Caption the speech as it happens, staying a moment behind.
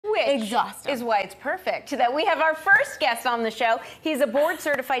Which exhausting. is why it's perfect that we have our first guest on the show. He's a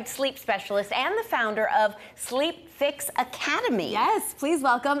board-certified sleep specialist and the founder of Sleep Fix Academy. Yes, please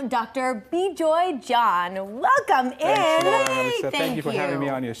welcome Dr. Bijoy John. Welcome in. Thank you for having me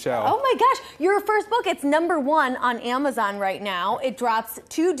on your show. Oh my gosh, your first book, it's #1 on Amazon right now. It drops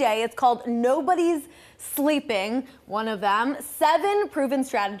today. It's called Nobody's Sleeping, one of them, 7 proven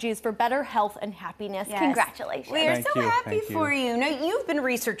strategies for better health and happiness. Yes. Congratulations. We are so happy for you. Now, you've been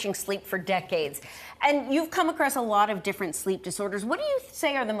researching sleep for decades, and you've come across a lot of different sleep disorders. What do you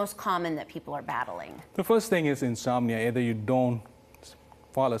say are the most common that people are battling? The first thing is insomnia. Either you don't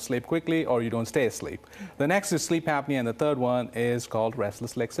fall asleep quickly or you don't stay asleep. The next is sleep apnea, and the third one is called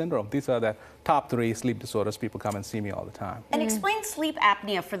restless leg syndrome. These are the top 3 sleep disorders. People come and see me all the time. And explain sleep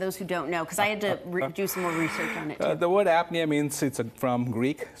apnea for those who don't know, because I had to do some more research on it too. The word apnea means it's from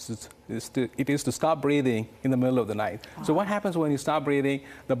Greek. It is to stop breathing in the middle of the night. So what happens when you stop breathing?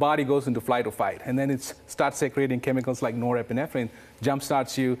 The body goes into flight or fight, and then it starts secreting chemicals like norepinephrine,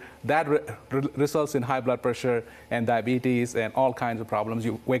 jumpstarts you. That results in high blood pressure and diabetes and all kinds of problems.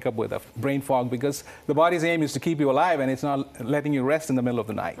 You wake up with a brain fog because the body's aim is to keep you alive, and it's not letting you rest in the middle of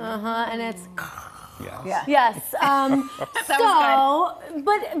the night. And it's... Yes. Yes.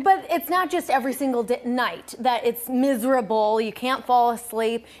 But it's not just every single night that it's miserable, you can't fall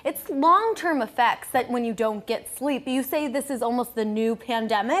asleep. It's long-term effects that when you don't get sleep. You say this is almost the new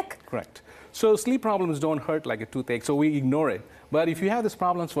pandemic? Correct. So sleep problems don't hurt like a toothache, so we ignore it. But if you have these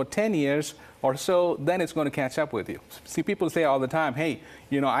problems for 10 years or so, then it's going to catch up with you. See, people say all the time, hey,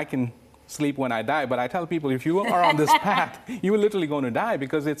 you know, I can sleep when I die, but I tell people if you are on this path, you're literally going to die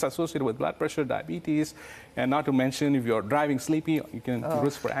because it's associated with blood pressure, diabetes, and not to mention if you're driving sleepy, you can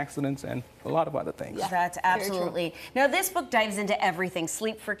risk for accidents and a lot of other things. Yeah, that's absolutely. Now, this book dives into everything: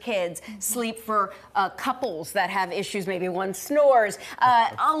 sleep for kids, sleep for couples that have issues, maybe one snores,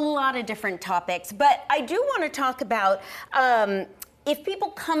 a lot of different topics. But I do want to talk about if people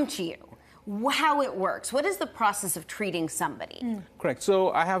come to you, how it works. What is the process of treating somebody? Correct.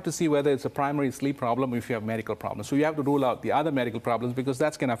 So I have to see whether it's a primary sleep problem or if you have medical problems. So you have to rule out the other medical problems because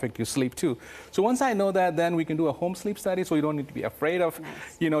that's going to affect your sleep too. So once I know that, then we can do a home sleep study so you don't need to be afraid of,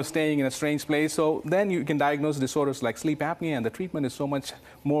 you know, staying in a strange place. So then you can diagnose disorders like sleep apnea, and the treatment is so much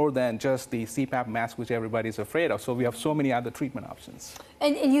more than just the CPAP mask, which everybody's afraid of. So we have so many other treatment options.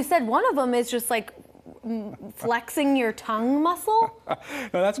 And you said one of them is just like flexing your tongue muscle?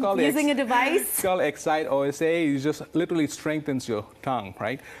 No, that's called using a device? It's called Excite OSA. It just literally strengthens your tongue,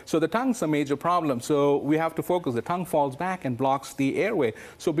 right? So the tongue's a major problem. So we have to focus. The tongue falls back and blocks the airway.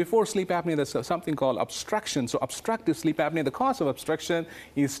 So before sleep apnea, there's something called obstruction. So obstructive sleep apnea, the cause of obstruction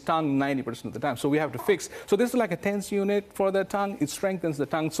is tongue 90% of the time. So we have to fix. So this is like a TENS unit for the tongue. It strengthens the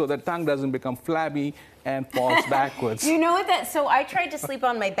tongue so the tongue doesn't become flabby and falls backwards. You know what? So I tried to sleep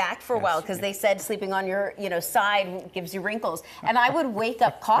on my back for a while because they said sleeping on your side gives you wrinkles, and I would wake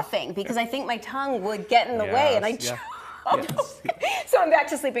up coughing because I think my tongue would get in the way, and I. So I'm back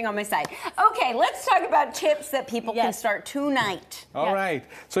to sleeping on my side. Okay, let's talk about tips that people can start tonight. All right.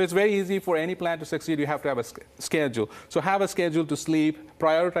 So it's very easy for any plan to succeed. You have to have a schedule. So have a schedule to sleep.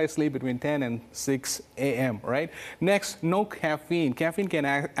 Prioritize sleep between 10 and 6 a.m., right? Next, no caffeine. Caffeine can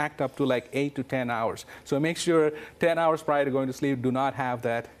act up to like 8 to 10 hours. So make sure 10 hours prior to going to sleep, do not have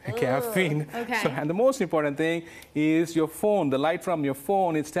that caffeine. Okay. So, and the most important thing is your phone. The light from your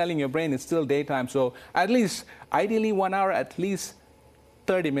phone, it's telling your brain it's still daytime. So at least, ideally 1 hour, at least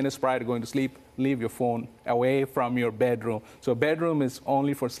 30 minutes prior to going to sleep, leave your phone away from your bedroom. So bedroom is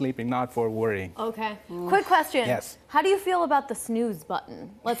only for sleeping, not for worrying. Okay. Quick question. Yes. How do you feel about the snooze button?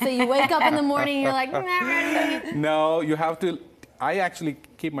 Let's say you wake up in the morning, you're like, no, you have to. I actually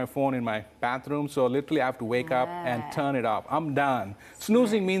keep my phone in my bathroom, so literally I have to wake up and turn it off. I'm done.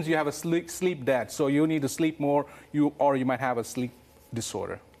 Snoozing means you have a sleep debt, so you need to sleep more, or you might have a sleep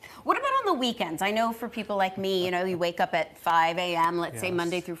disorder. What about on the weekends? I know for people like me, you wake up at 5 a.m., let's say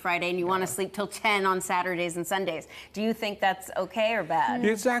Monday through Friday, and you want to sleep till 10 on Saturdays and Sundays. Do you think that's okay or bad?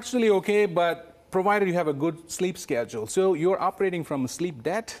 It's actually okay, but provided you have a good sleep schedule. So you're operating from a sleep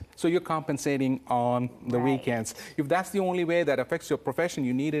debt, so you're compensating on the weekends. If that's the only way that affects your profession,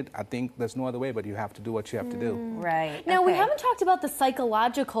 you need it. I think there's no other way, but you have to do what you have to do. Right. Now, we haven't talked about the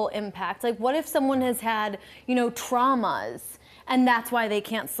psychological impact. Like, what if someone has had, traumas, and that's why they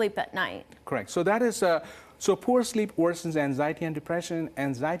can't sleep at night? Correct. So that is so poor sleep worsens anxiety and depression.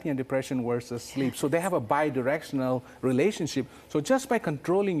 Anxiety and depression worsens sleep. So they have a bi-directional relationship. So just by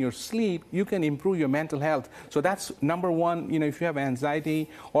controlling your sleep, you can improve your mental health. So that's number one. You know, if you have anxiety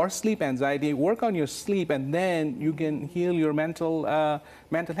or sleep anxiety, work on your sleep, and then you can heal your mental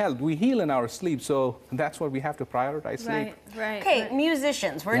health. We heal in our sleep, so that's what we have to prioritize sleep. Right. Okay,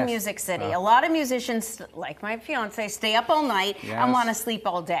 musicians. We're in Yes. Music City. A lot of musicians, like my fiance, stay up all night and Yes. want to sleep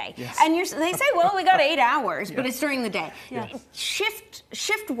all day. Yes. And they say, well, we got 8 hours, but Yes. it's during the day. Yes.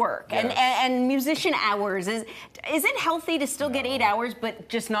 Shift work Yes. and musician hours. Is it healthy to still get 8 hours, but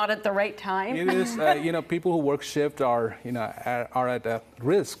just not at the right time? It is, you know, people who work shift are, you know, are at a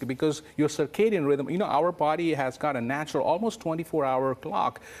risk because your circadian rhythm, you know, our body has got a natural almost 24-hour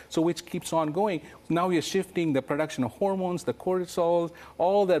clock, so which keeps on going. Now we're shifting the production of hormones, the cortisol,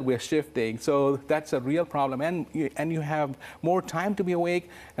 all that we're shifting. So that's a real problem. And you have more time to be awake,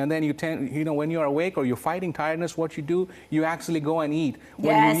 and then you tend, you know, when you're awake or you're fighting tiredness, what you do, you actually go and eat.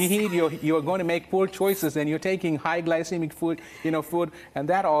 When Yes. you eat, you're going to make poor choices, and you're taking high glycemic food, and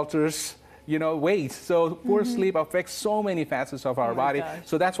that alters, you know, weight. So poor sleep affects so many facets of our body. gosh.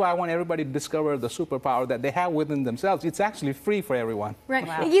 So that's why I want everybody to discover the superpower that they have within themselves. It's actually free for everyone. Right.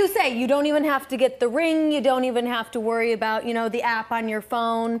 Wow. You say you don't even have to get the ring. You don't even have to worry about, you know, the app on your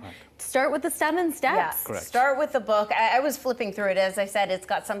phone. Start with the 7 steps. Yes. Correct. Start with the book. I was flipping through it. As I said, it's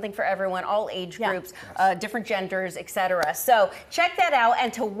got something for everyone, all age Yeah. groups, different genders, etc. So check that out.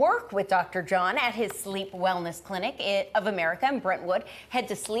 And to work with Dr. John at his Sleep Wellness Clinic of America in Brentwood, head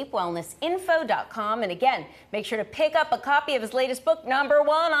to sleepwellnessinfo.com. And again, make sure to pick up a copy of his latest book,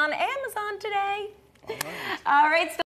 #1 on Amazon today. All right.